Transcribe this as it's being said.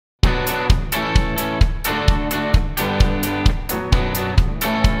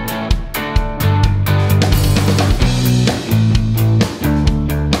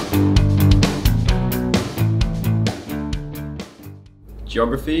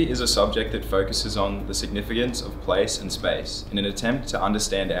Geography is a subject that focuses on the significance of place and space in an attempt to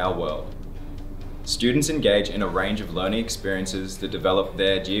understand our world. Students engage in a range of learning experiences that develop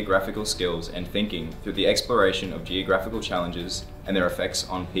their geographical skills and thinking through the exploration of geographical challenges and their effects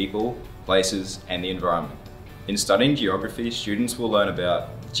on people, places, and the environment. In studying geography, students will learn about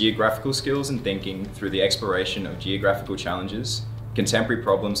geographical skills and thinking through the exploration of geographical challenges, contemporary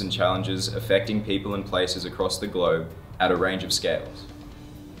problems and challenges affecting people and places across the globe at a range of scales.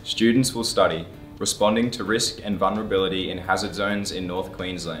 Students will study responding to risk and vulnerability in hazard zones in North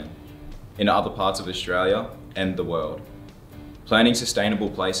Queensland, in other parts of Australia and the world, planning sustainable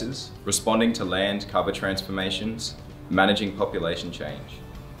places, responding to land cover transformations, managing population change.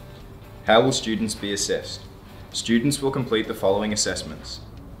 How will students be assessed? Students will complete the following assessments: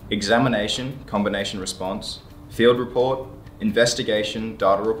 examination, combination response, field report, investigation,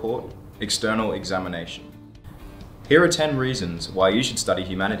 data report, external examination. Here are 10 reasons why you should study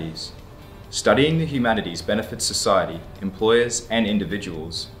humanities. Studying the humanities benefits society, employers, and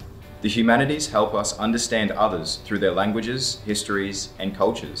individuals. The humanities help us understand others through their languages, histories, and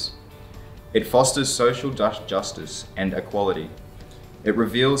cultures. It fosters social justice and equality. It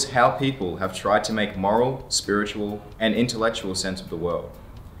reveals how people have tried to make moral, spiritual, and intellectual sense of the world.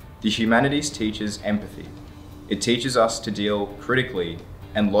 The humanities teaches empathy. It teaches us to deal critically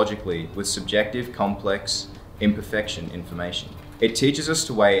and logically with subjective, complex, imperfection information. It teaches us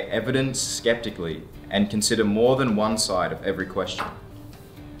to weigh evidence skeptically and consider more than one side of every question.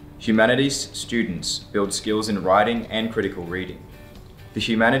 Humanities students build skills in writing and critical reading. The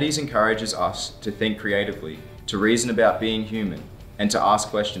humanities encourages us to think creatively, to reason about being human, and to ask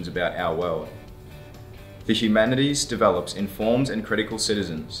questions about our world. The humanities develops informed and critical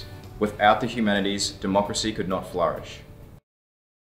citizens. Without the humanities, democracy could not flourish.